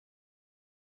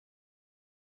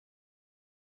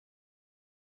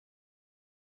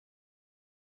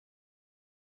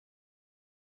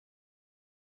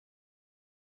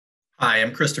Hi,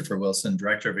 I'm Christopher Wilson,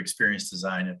 Director of Experience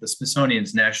Design at the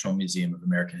Smithsonian's National Museum of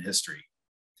American History.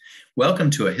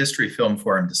 Welcome to a History Film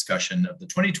Forum discussion of the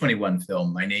 2021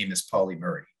 film, My Name is Pauli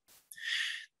Murray.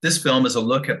 This film is a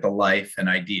look at the life and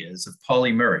ideas of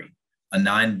Pauli Murray, a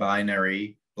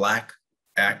non-binary Black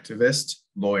activist,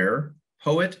 lawyer,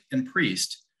 poet, and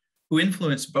priest who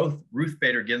influenced both Ruth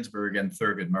Bader Ginsburg and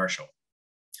Thurgood Marshall.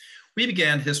 We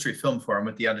began History Film Forum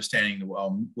with the understanding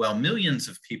that while millions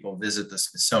of people visit the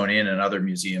Smithsonian and other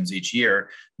museums each year,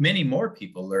 many more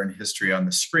people learn history on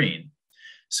the screen.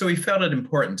 So we felt it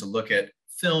important to look at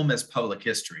film as public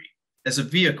history, as a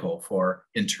vehicle for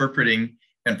interpreting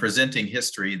and presenting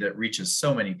history that reaches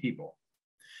so many people.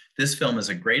 This film is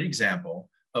a great example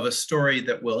of a story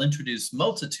that will introduce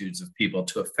multitudes of people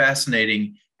to a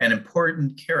fascinating and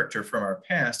important character from our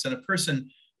past and a person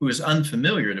who is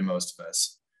unfamiliar to most of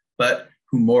us, but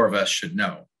who more of us should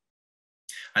know.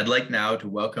 I'd like now to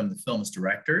welcome the film's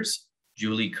directors,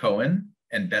 Julie Cohen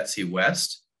and Betsy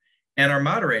West, and our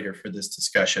moderator for this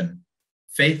discussion,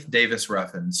 Faith Davis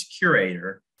Ruffins,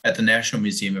 curator at the National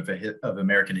Museum of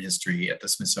American History at the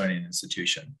Smithsonian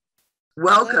Institution.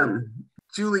 Welcome,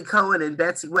 Julie Cohen and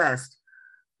Betsy West.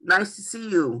 Nice to see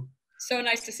you. So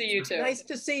nice to see you too. Nice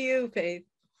to see you, Faith.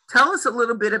 Tell us a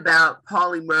little bit about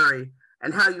Pauli Murray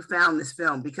and how you found this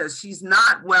film, because she's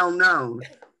not well known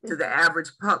to the average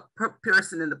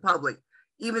person in the public,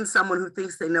 even someone who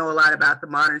thinks they know a lot about the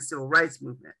modern civil rights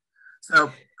movement.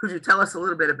 So could you tell us a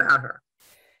little bit about her?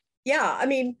 Yeah, I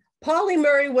mean, Pauli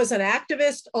Murray was an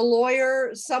activist, a lawyer,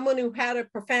 someone who had a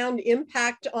profound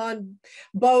impact on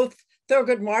both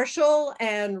Thurgood Marshall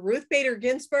and Ruth Bader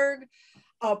Ginsburg,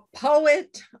 a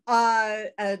poet,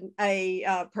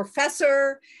 a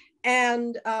professor,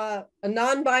 and a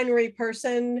non-binary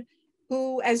person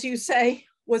who, as you say,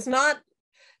 was not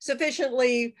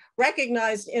sufficiently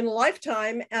recognized in a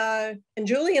lifetime. And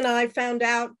Julie and I found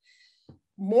out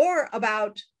more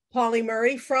about Pauli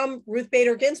Murray from Ruth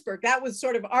Bader Ginsburg. That was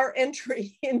sort of our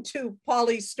entry into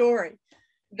Pauli's story.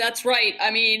 That's right.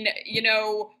 I mean, you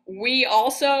know, we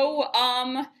also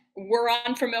were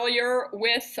unfamiliar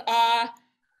with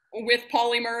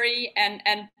Pauli Murray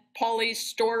and Pauli's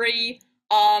story.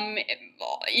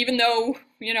 Even though,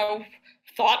 you know,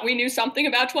 thought we knew something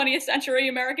about 20th century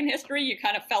American history, you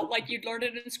kind of felt like you'd learned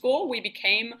it in school. We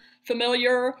became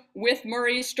familiar with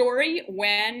Murray's story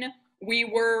when we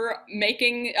were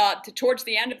making, towards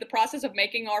the end of the process of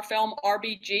making our film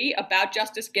RBG about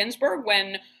Justice Ginsburg,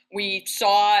 when we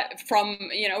saw from,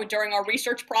 you know, during our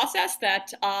research process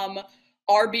that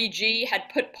RBG had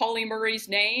put Pauli Murray's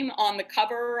name on the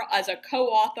cover as a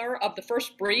co-author of the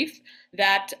first brief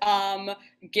that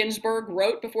Ginsburg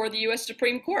wrote before the US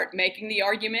Supreme Court, making the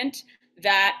argument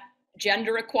that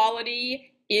gender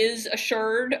equality is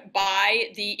assured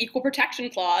by the Equal Protection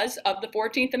Clause of the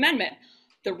 14th Amendment.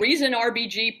 The reason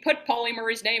RBG put Pauli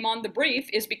Murray's name on the brief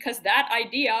is because that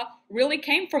idea really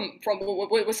came from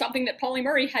was something that Pauli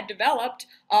Murray had developed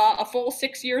a full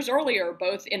 6 years earlier,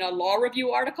 both in a law review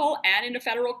article and in a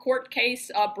federal court case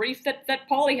brief that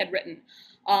Pauli had written.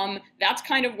 That's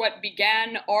kind of what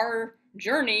began our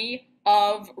journey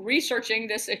of researching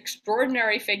this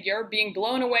extraordinary figure, being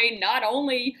blown away not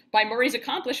only by Murray's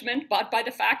accomplishment, but by the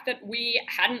fact that we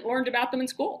hadn't learned about them in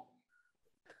school.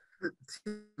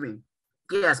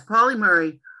 Yes, Pauli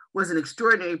Murray was an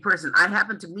extraordinary person. I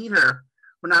happened to meet her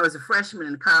when I was a freshman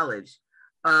in college.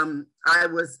 I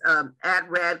was at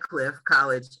Radcliffe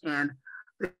College, and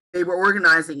they were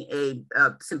organizing a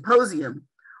symposium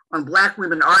on Black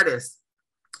women artists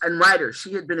and writers.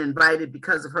 She had been invited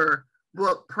because of her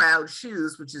book, Proud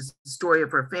Shoes, which is the story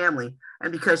of her family,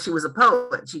 and because she was a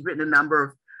poet. She'd written a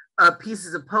number of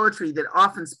pieces of poetry that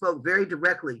often spoke very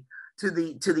directly to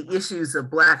the issues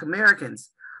of Black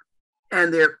Americans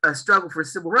and their struggle for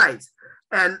civil rights.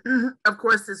 And of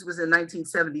course, this was in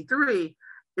 1973,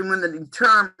 and when the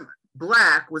term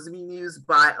Black was being used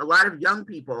by a lot of young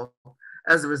people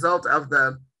as a result of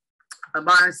the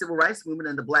modern civil rights movement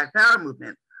and the Black Power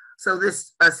movement. So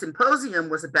this symposium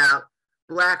was about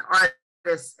Black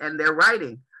artists and their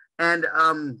writing. And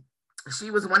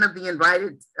she was one of the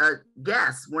invited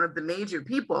guests, one of the major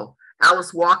people.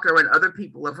 Alice Walker and other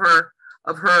people of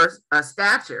her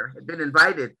stature had been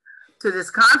invited to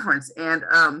this conference, and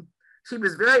she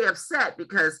was very upset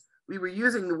because we were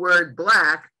using the word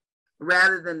Black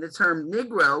rather than the term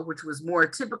Negro, which was more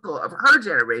typical of her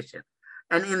generation.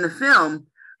 And in the film,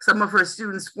 some of her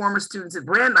students, former students at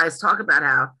Brandeis, talk about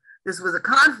how this was a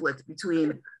conflict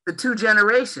between the two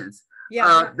generations.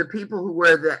 Yeah. The people who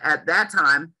were at that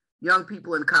time, young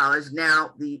people in college,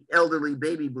 now the elderly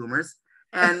baby boomers,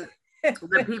 and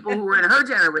the people who were in her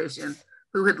generation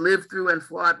who had lived through and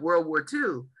fought World War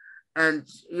II. And,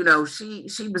 you know, she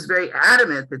was very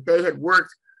adamant that they had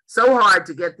worked so hard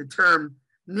to get the term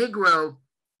Negro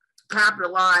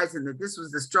capitalized and that this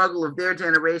was the struggle of their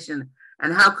generation.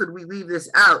 And how could we leave this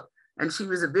out? And she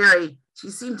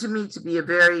seemed to me to be a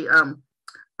very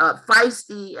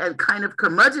feisty and kind of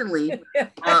curmudgeonly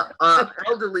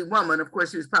elderly woman. Of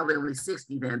course, she was probably only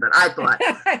 60 then, but I thought,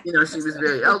 you know, she was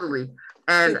very elderly.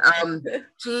 And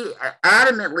she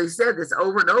adamantly said this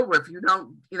over and over: if you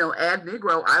don't, you know, add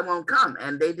Negro, I won't come.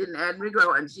 And they didn't add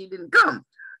Negro, and she didn't come.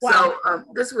 Wow. So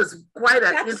this was quite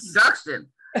an introduction.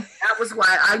 That was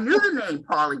why I knew the name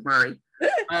Pauli Murray,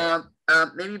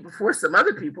 maybe before some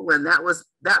other people. And that was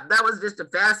just a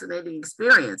fascinating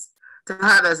experience to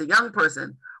have as a young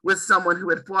person with someone who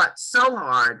had fought so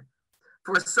hard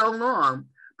for so long,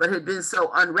 but had been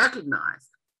so unrecognized.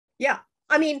 Yeah.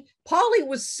 I mean, Pauli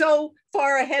was so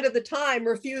far ahead of the time,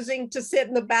 refusing to sit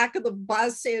in the back of the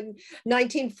bus in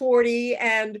 1940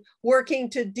 and working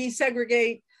to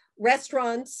desegregate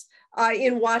restaurants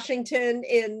in Washington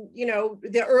in, you know,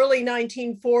 the early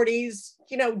 1940s,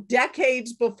 you know,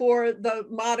 decades before the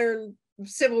modern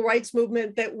civil rights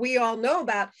movement that we all know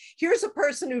about. Here's a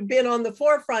person who'd been on the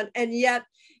forefront, and yet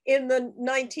in the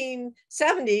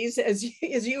 1970s,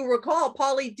 as you recall,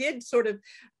 Pauli did sort of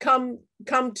come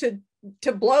to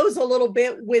blows a little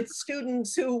bit with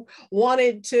students who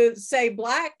wanted to say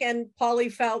Black, and Pauli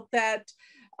felt that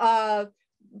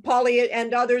Pauli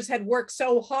and others had worked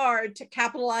so hard to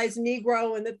capitalize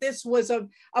Negro and that this was a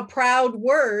proud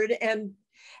word.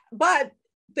 But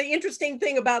the interesting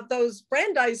thing about those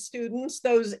Brandeis students,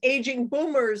 those aging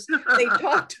boomers, they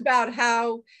talked about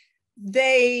how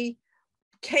they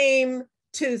came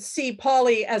to see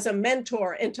Pauli as a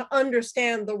mentor and to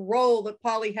understand the role that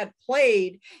Pauli had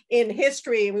played in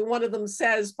history. I mean, one of them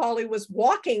says Pauli was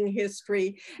walking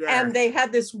history, and they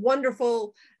had this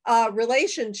wonderful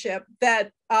relationship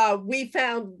that we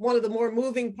found one of the more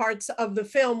moving parts of the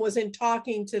film was in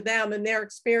talking to them and their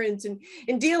experience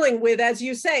in dealing with, as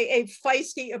you say, a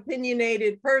feisty,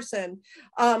 opinionated person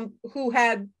who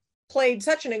had played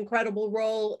such an incredible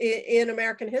role in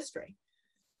American history.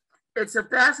 It's a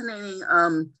fascinating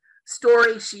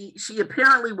story. She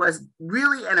apparently was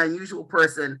really an unusual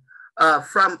person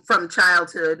from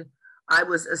childhood. I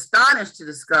was astonished to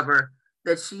discover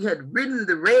that she had ridden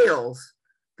the rails,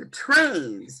 the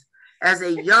trains, as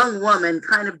a young woman,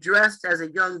 kind of dressed as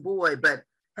a young boy, but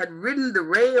had ridden the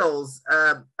rails,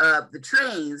 the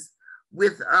trains,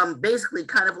 with basically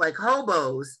kind of like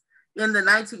hobos in the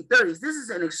 1930s. This is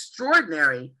an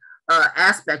extraordinary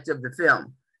aspect of the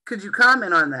film. Could you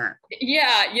comment on that?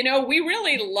 Yeah, you know, we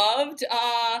really loved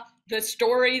the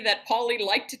story that Pauli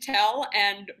liked to tell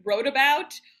and wrote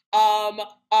about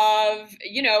of,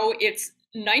 you know, it's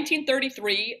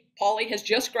 1933. Pauli has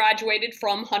just graduated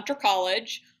from Hunter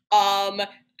College.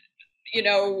 You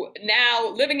know, now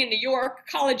living in New York,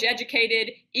 college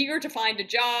educated, eager to find a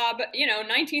job. You know,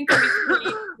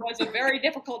 1933 was a very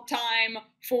difficult time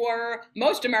for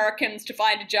most Americans to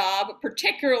find a job,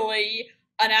 particularly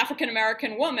an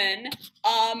African-American woman.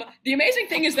 The amazing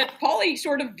thing is that Pauli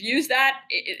sort of views that,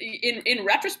 in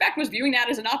retrospect, was viewing that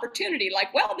as an opportunity.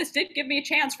 Like, well, this did give me a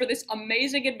chance for this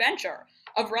amazing adventure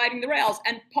of riding the rails.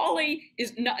 And Pauli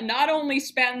is not only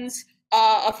spends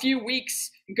a few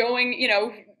weeks going, you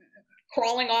know,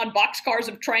 crawling on boxcars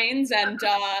of trains and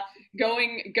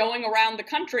going around the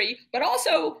country, but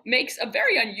also makes a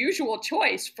very unusual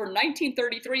choice for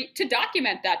 1933 to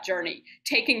document that journey,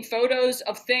 taking photos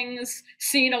of things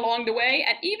seen along the way,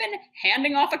 and even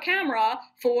handing off a camera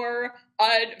for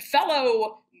a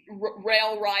fellow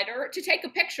rail rider to take a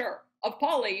picture of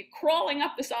Pauli crawling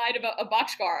up the side of a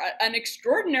boxcar. An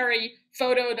extraordinary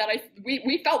photo that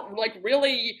we felt like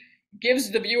really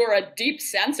gives the viewer a deep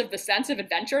sense of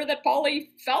adventure that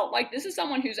Pauli felt like this is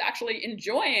someone who's actually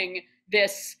enjoying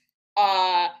this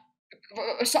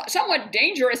somewhat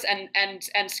dangerous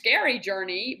and scary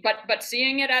journey, but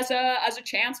seeing it as a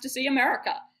chance to see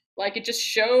America. Like, it just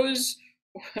shows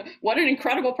what an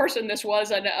incredible person this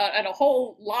was in a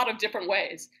whole lot of different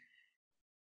ways.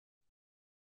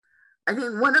 I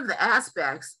think one of the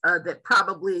aspects that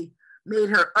probably made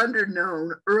her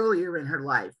underknown earlier in her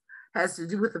life has to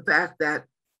do with the fact that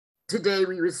today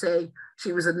we would say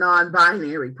she was a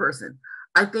non-binary person.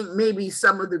 I think maybe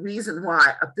some of the reason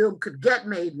why a film could get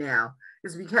made now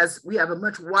is because we have a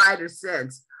much wider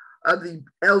sense of the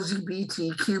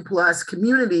LGBTQ plus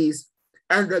communities,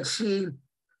 and that she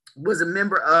was a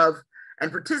member of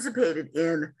and participated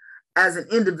in as an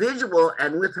individual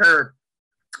and with her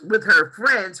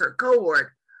friends, her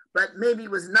cohort, but maybe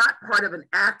was not part of an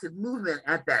active movement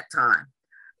at that time.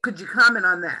 Could you comment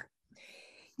on that?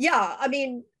 Yeah, I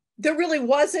mean, there really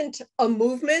wasn't a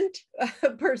movement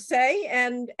per se,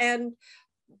 and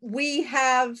we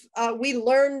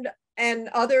learned, and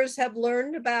others have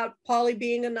learned about Pauli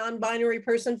being a non-binary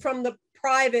person from the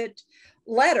private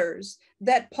letters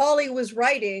that Pauli was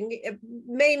writing,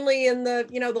 mainly in the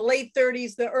the late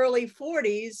 30s, the early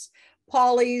 40s.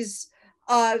 Pauli's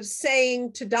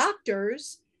saying to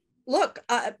doctors, look,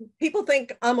 people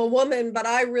think I'm a woman, but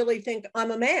I really think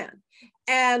I'm a man.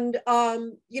 And,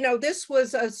 this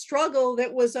was a struggle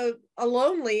that was a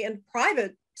lonely and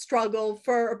private struggle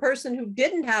for a person who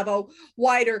didn't have a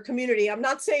wider community. I'm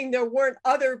not saying there weren't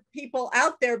other people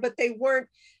out there, but they weren't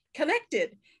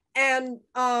connected. And,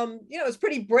 it's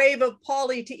pretty brave of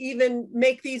Pauli to even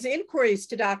make these inquiries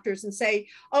to doctors and say,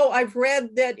 oh, I've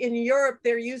read that in Europe,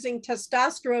 they're using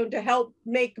testosterone to help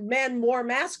make men more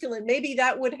masculine. Maybe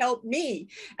that would help me.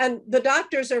 And the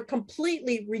doctors are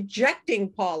completely rejecting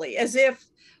Pauli as if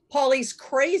Pauli's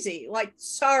crazy, like,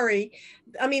 sorry.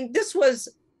 I mean, this was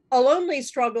a lonely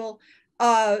struggle,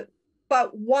 but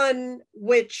one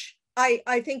which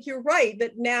I think you're right,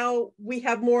 that now we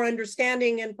have more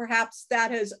understanding, and perhaps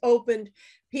that has opened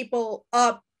people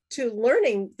up to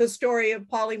learning the story of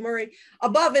Pauli Murray,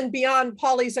 above and beyond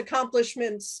Pauli's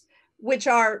accomplishments, which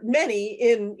are many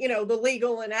in the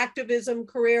legal and activism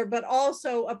career, but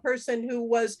also a person who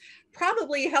was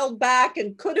probably held back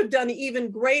and could have done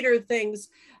even greater things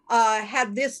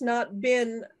had this not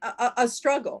been a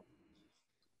struggle.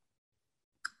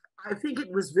 I think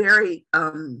it was very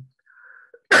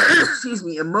excuse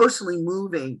me, emotionally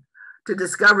moving to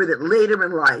discover that later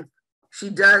in life, she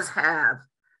does have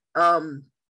a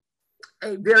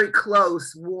very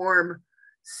close, warm,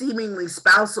 seemingly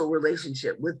spousal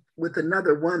relationship with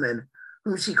another woman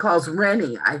whom she calls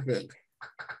Rennie, I think.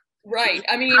 Right.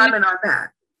 I mean, comment on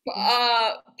that.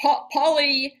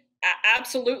 Pauli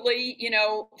absolutely,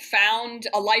 found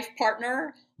a life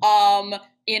partner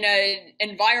in an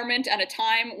environment and a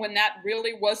time when that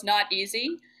really was not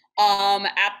easy.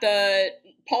 At the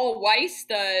Paul Weiss,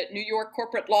 the New York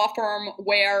corporate law firm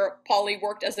where Pauli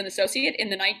worked as an associate in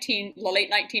the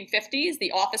late 1950s,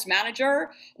 the office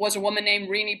manager was a woman named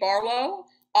Rennie Barlow,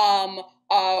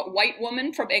 a white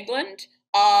woman from England.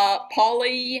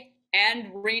 Pauli and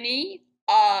Rennie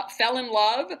fell in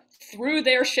love through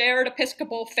their shared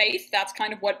Episcopal faith. That's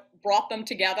kind of what brought them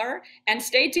together, and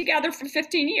stayed together for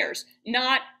 15 years,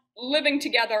 not living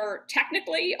together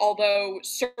technically, although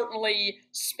certainly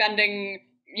spending,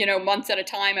 months at a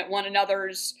time at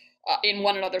in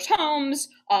one another's homes.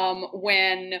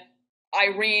 When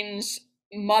Irene's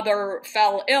mother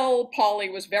fell ill, Pauli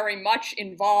was very much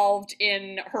involved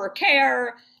in her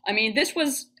care. I mean, this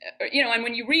was, and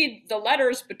when you read the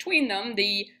letters between them,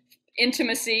 the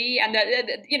intimacy and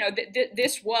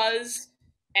this was,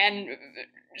 and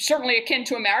certainly akin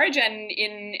to a marriage, and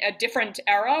in a different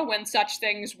era when such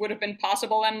things would have been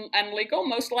possible and legal,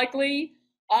 most likely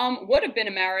would have been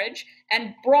a marriage,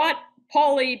 and brought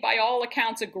Pauli, by all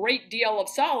accounts, a great deal of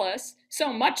solace,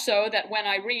 so much so that when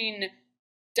Irene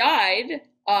died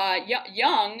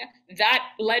young, that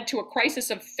led to a crisis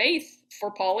of faith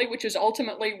for Pauli, which is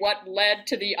ultimately what led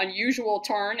to the unusual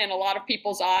turn in a lot of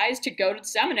people's eyes to go to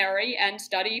seminary and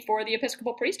study for the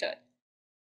Episcopal priesthood.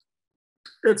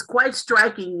 It's quite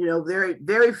striking, very,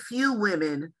 very few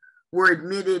women were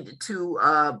admitted to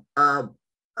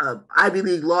Ivy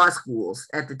League law schools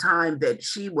at the time that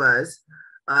she was.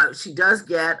 She does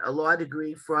get a law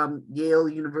degree from Yale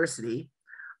University,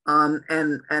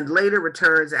 and later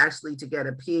returns actually to get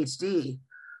a PhD,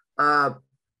 a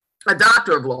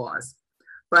doctor of laws,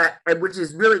 which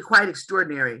is really quite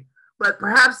extraordinary. But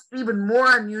perhaps even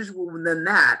more unusual than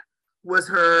that was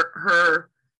her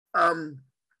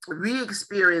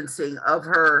re-experiencing of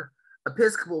her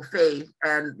Episcopal faith,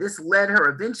 and this led her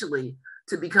eventually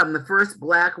to become the first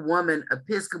Black woman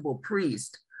Episcopal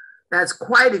priest. That's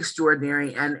quite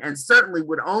extraordinary, and certainly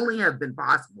would only have been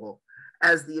possible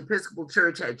as the Episcopal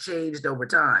Church had changed over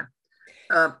time.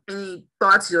 Any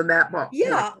thoughts on that, Paul?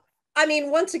 Yeah, I mean,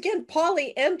 once again,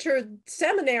 Pauli entered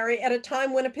seminary at a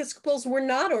time when Episcopals were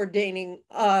not ordaining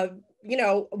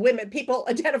women, people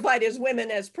identified as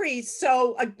women as priests.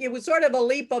 So it was sort of a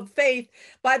leap of faith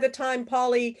by the time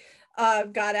Pauli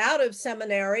got out of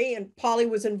seminary, and Pauli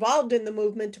was involved in the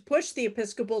movement to push the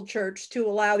Episcopal Church to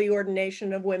allow the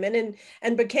ordination of women,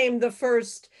 and became the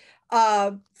first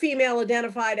female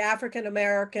identified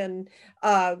African-American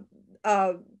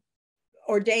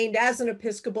ordained as an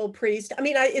Episcopal priest. I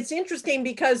mean, it's interesting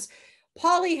because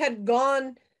Pauli had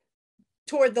gone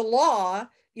toward the law,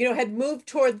 had moved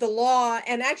toward the law,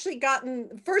 and actually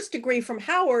gotten first degree from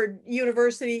Howard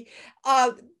University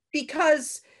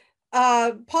because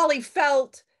Pauli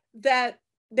felt that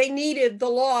they needed the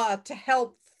law to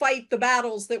help fight the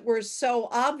battles that were so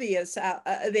obvious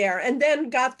there, and then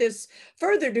got this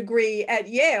further degree at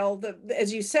Yale,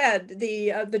 as you said,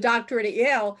 the doctorate at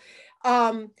Yale,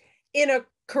 in a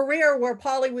career where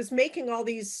Pauli was making all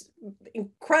these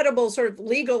incredible sort of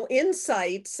legal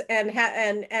insights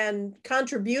and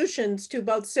contributions to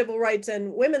both civil rights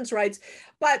and women's rights.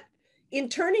 But in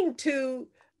turning to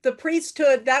the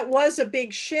priesthood, that was a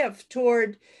big shift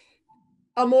toward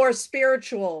a more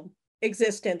spiritual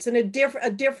existence, and a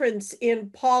difference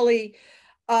in Pauli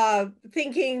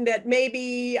thinking that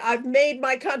maybe I've made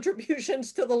my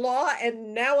contributions to the law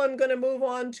and now I'm going to move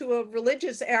on to a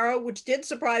religious era, which did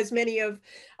surprise many of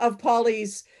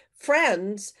Pauli's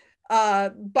friends,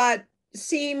 but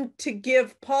seemed to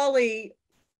give Pauli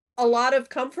a lot of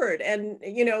comfort. And,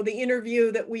 you know, the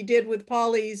interview that we did with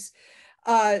Pauli's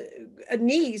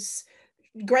grandniece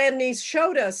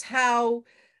showed us how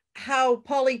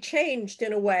Pauli changed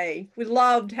in a way. We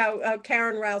loved how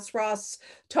Karen Rouse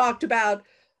talked about,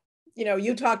 you know,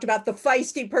 you talked about the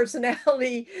feisty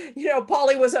personality, you know,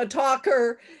 Pauli was a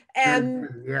talker, and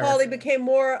yes. Pauli became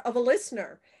more of a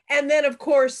listener. And then, of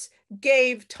course,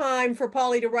 gave time for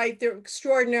Pauli to write their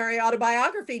extraordinary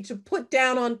autobiography, to put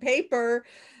down on paper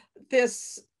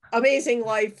this amazing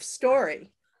life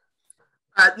story.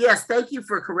 Yes, thank you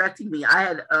for correcting me. I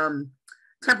had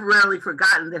temporarily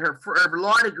forgotten that her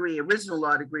law degree, original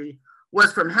law degree,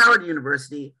 was from Howard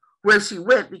University, where she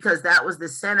went because that was the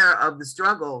center of the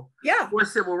struggle for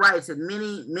civil rights, and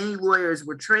many lawyers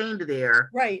were trained there,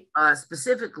 right?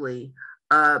 Specifically,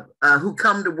 who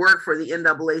come to work for the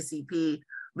NAACP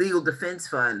Legal Defense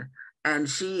Fund, and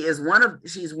she's one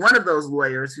of those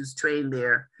lawyers who's trained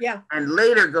there, and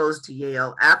later goes to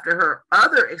Yale after her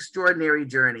other extraordinary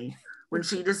journey when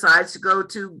she decides to go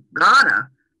to Ghana,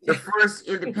 the first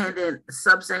independent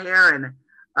sub-Saharan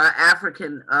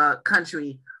African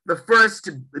country, the first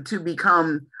to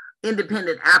become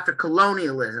independent after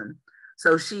colonialism.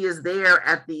 So she is there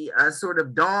at the sort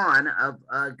of dawn of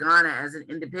Ghana as an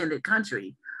independent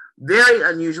country. Very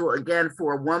unusual, again,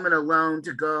 for a woman alone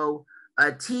to go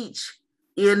teach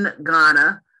in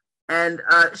Ghana. And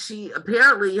she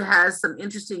apparently has some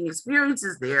interesting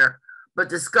experiences there, but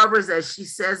discovers, as she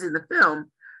says in the film,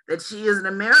 that she is an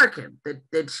American, that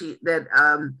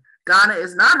Ghana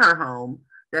is not her home,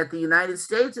 that the United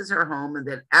States is her home, and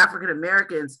that African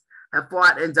Americans have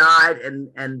fought and died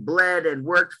and bled and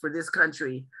worked for this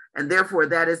country, and therefore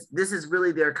this is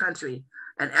really their country.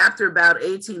 And after about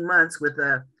 18 months, with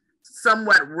a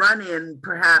somewhat run-in,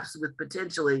 perhaps with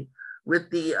potentially with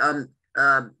the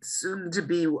soon to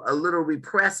be a little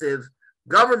repressive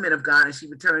government of Ghana, she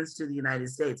returns to the United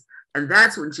States, and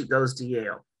that's when she goes to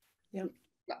Yale. Yep.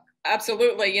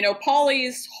 Absolutely. You know,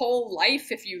 Pauli's whole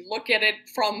life, if you look at it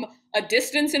from a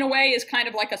distance in a way, is kind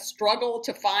of like a struggle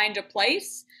to find a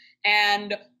place.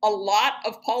 And a lot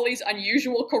of Pauli's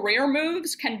unusual career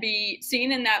moves can be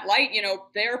seen in that light. You know,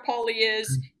 there Pauli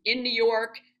is in New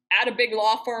York at a big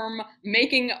law firm,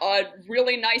 making a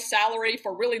really nice salary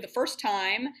for really the first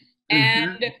time.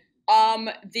 And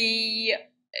the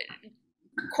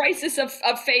crisis of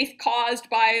faith caused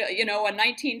by, you know, a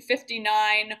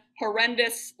 1959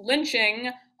 horrendous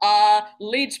lynching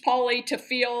leads Pauli to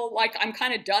feel like, I'm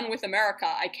kind of done with America.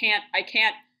 I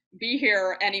can't be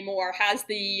here anymore. Has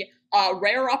the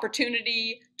rare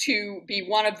opportunity to be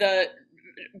one of the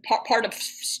part of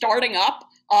starting up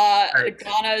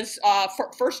Ghana's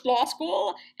first law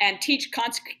school and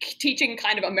teaching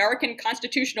kind of American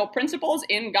constitutional principles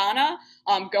in Ghana,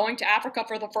 going to Africa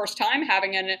for the first time,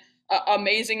 having an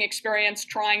amazing experience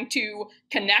trying to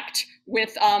connect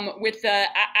with the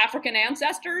African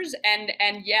ancestors, and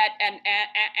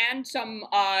some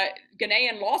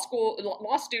Ghanaian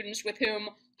law students with whom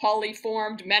Pauli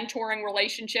formed mentoring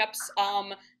relationships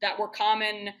that were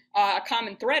a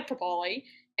common thread for Pauli.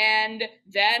 And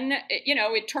then, you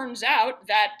know, it turns out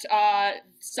that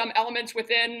some elements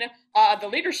within the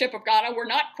leadership of Ghana were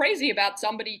not crazy about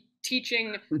somebody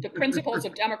teaching the principles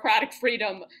of democratic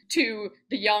freedom to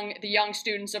the young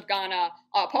students of Ghana.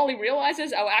 Pauli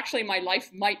realizes, oh, actually, my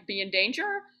life might be in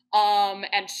danger,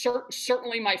 and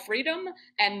certainly my freedom.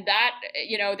 And that,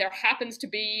 you know, there happens to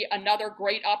be another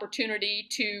great opportunity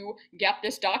to get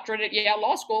this doctorate at Yale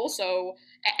Law School. So,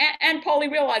 and Pauli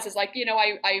realizes, like, you know,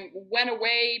 I went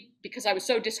away because I was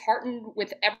so disheartened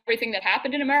with everything that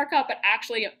happened in America, but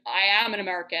actually I am an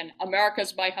American.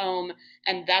 America's my home,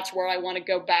 and that's where I want to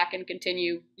go back and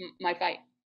continue my fight.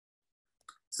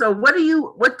 So what do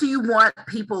you want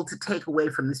people to take away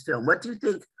from this film? What do you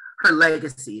think her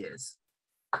legacy is?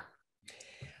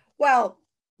 Well,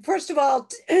 first of all,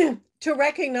 to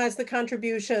recognize the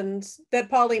contributions that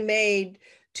Pauli made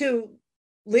to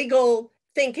legal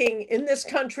thinking in this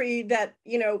country that,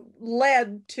 you know,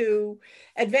 led to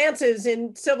advances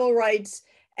in civil rights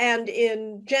and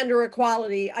in gender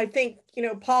equality. I think, you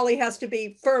know, Pauli has to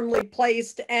be firmly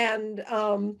placed, and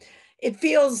it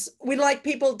feels, we'd like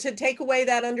people to take away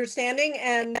that understanding,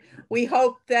 and we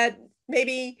hope that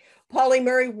maybe Pauli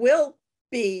Murray will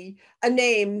be a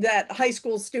name that high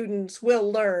school students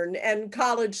will learn and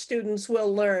college students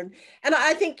will learn. And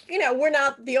I think, you know, we're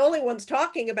not the only ones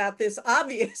talking about this,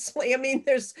 obviously. I mean,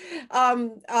 there's,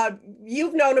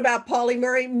 you've known about Pauli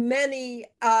Murray, many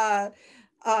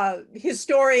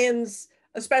historians,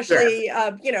 especially,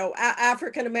 you know,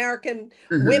 African-American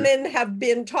women have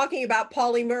been talking about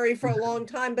Pauli Murray for a long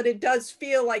time, but it does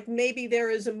feel like maybe there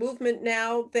is a movement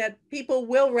now that people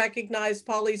will recognize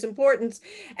Pauli's importance.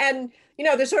 And, you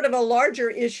know, there's sort of a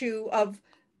larger issue of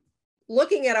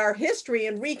looking at our history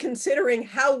and reconsidering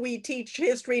how we teach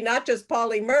history, not just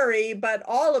Pauli Murray, but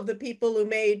all of the people who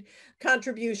made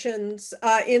contributions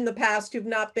in the past who've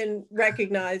not been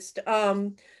recognized.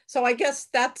 So I guess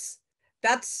that's,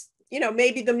 you know,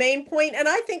 maybe the main point. And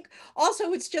I think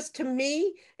also it's just, to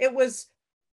me,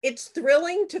 it's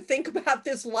thrilling to think about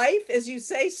this life, as you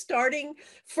say, starting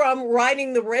from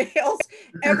riding the rails,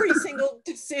 every single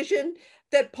decision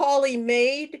that Pauli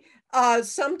made,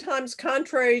 sometimes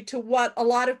contrary to what a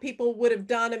lot of people would have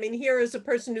done. I mean, here is a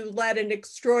person who led an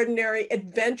extraordinary,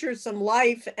 adventuresome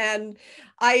life. And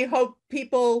I hope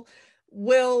people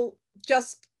will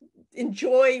just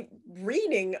enjoy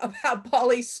reading about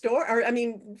Pauli's story, or I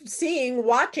mean, seeing,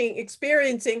 watching,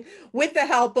 experiencing, with the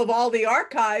help of all the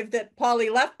archive that Pauli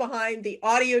left behind, the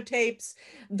audio tapes,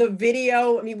 the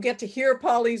video. I mean, we get to hear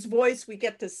Pauli's voice, we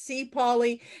get to see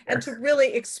Pauli, and to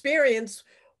really experience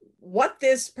what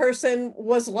this person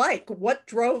was like, what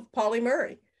drove Pauli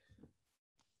Murray.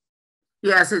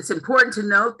 Yes, it's important to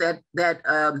note that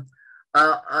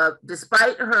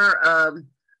despite her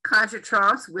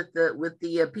contretemps with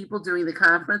the people during the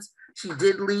conference, she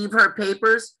did leave her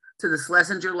papers to the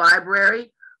Schlesinger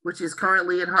Library, which is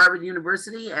currently at Harvard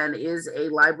University and is a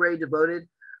library devoted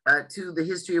to the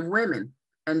history of women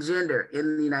and gender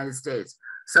in the United States.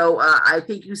 So I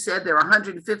think you said there are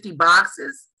 150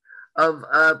 boxes of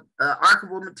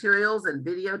archival materials and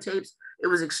videotapes. It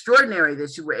was extraordinary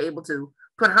that you were able to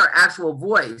put her actual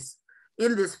voice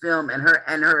in this film, and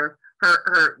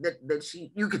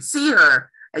you could see her,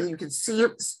 and you could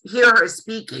hear her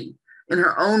speaking in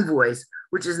her own voice,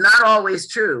 which is not always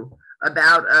true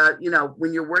about, you know,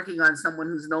 when you're working on someone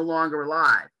who's no longer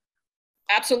alive.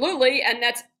 Absolutely, and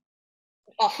that's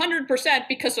 100%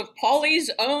 because of Pauli's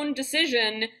own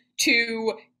decision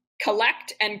to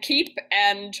collect and keep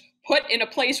and put in a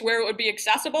place where it would be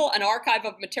accessible an archive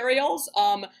of materials.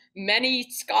 Many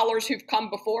scholars who've come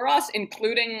before us,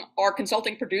 including our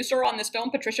consulting producer on this film,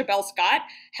 Patricia Bell Scott,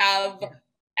 have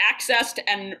accessed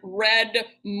and read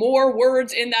more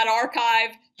words in that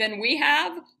archive than we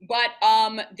have. But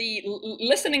the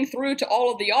listening through to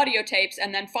all of the audio tapes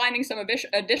and then finding some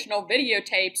additional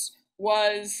videotapes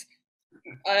was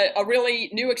a really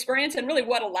new experience, and really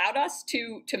what allowed us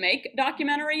to make a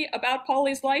documentary about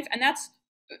Pauli's life. And that's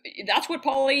what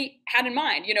Pauli had in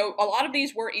mind. You know, a lot of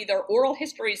these were either oral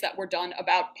histories that were done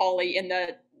about Pauli in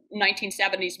the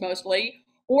 1970s mostly,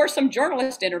 or some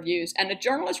journalist interviews. And the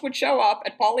journalist would show up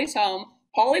at Pauli's home.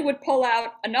 Pauli would pull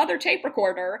out another tape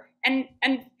recorder and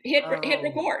hit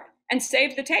record and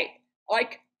save the tape.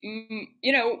 Like,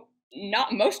 you know,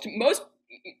 not most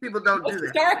people don't do that.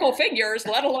 Historical figures,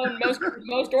 let alone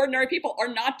most ordinary people,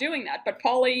 are not doing that. But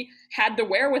Pauli had the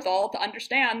wherewithal to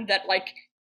understand that, like,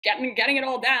 getting it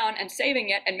all down and saving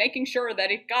it and making sure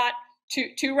that it got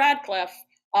to Radcliffe.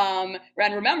 And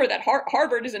remember that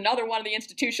Harvard is another one of the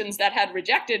institutions that had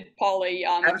rejected Pauli.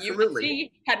 Absolutely.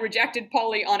 UNC had rejected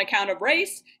Pauli on account of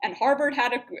race, and Harvard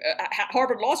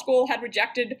Law School had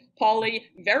rejected Pauli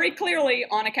very clearly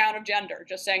on account of gender,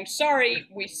 just saying, sorry,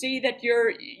 we see that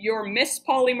you're Miss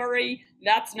Pauli Murray.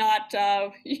 That's not,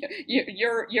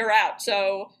 you're out.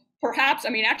 So perhaps, I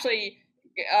mean, actually,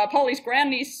 Pauli's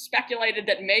grandniece speculated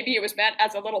that maybe it was meant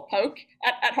as a little poke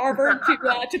at Harvard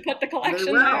to put the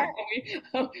collection there.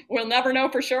 We'll never know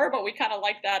for sure, but we kind of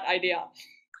like that idea.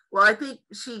 Well, I think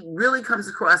she really comes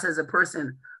across as a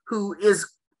person who is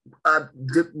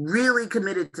really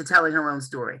committed to telling her own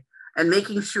story and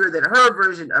making sure that her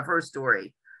version of her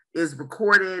story is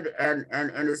recorded and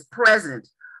is present,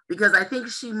 because I think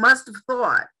she must have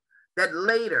thought that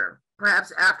later,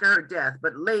 perhaps after her death,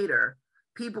 but later,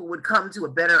 people would come to a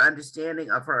better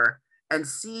understanding of her and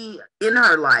see in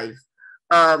her life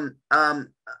a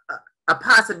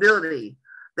possibility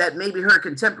that maybe her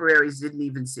contemporaries didn't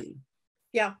even see.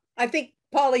 Yeah, I think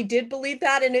Pauli did believe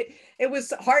that. And it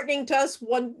was heartening to us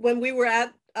when we were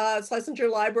at Schlesinger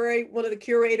Library. One of the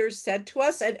curators said to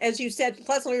us, and as you said,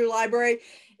 Schlesinger Library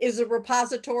is a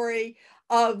repository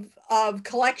of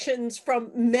collections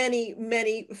from many,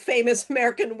 many famous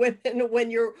American women. When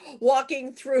you're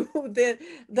walking through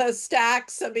the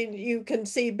stacks, I mean, you can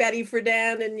see Betty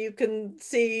Friedan, and you can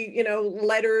see, you know,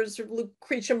 letters,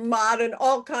 Lucretia Mott, and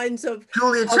all kinds of—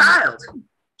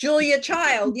 Julia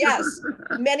Child, yes.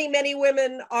 Many, many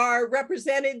women are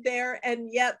represented there,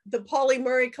 and yet the Pauli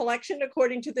Murray collection,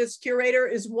 according to this curator,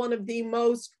 is one of the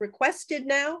most requested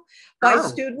now by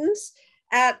students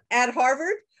at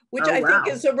Harvard, which I think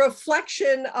is a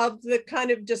reflection of the kind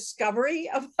of discovery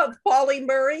of Pauli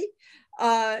Murray.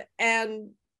 And,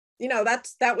 you know,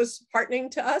 that was heartening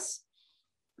to us.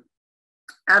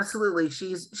 Absolutely.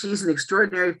 She's an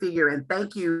extraordinary figure. And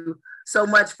thank you so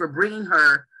much for bringing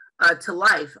her to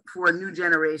life for a new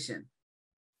generation.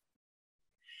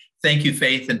 Thank you,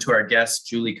 Faith, and to our guests,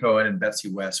 Julie Cohen and Betsy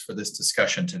West, for this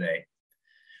discussion today.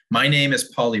 My Name is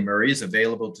Pauli Murray is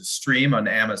available to stream on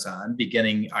Amazon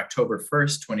beginning October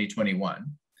 1st, 2021.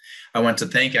 I want to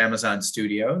thank Amazon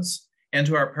Studios and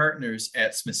to our partners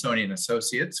at Smithsonian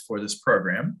Associates for this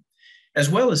program, as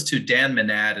well as to Dan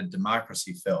Minad and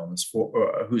Democracy Films,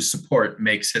 whose support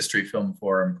makes History Film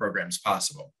Forum programs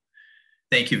possible.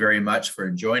 Thank you very much for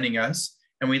joining us,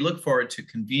 and we look forward to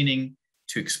convening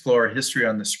to explore history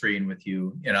on the screen with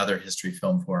you in other History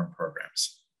Film Forum programs.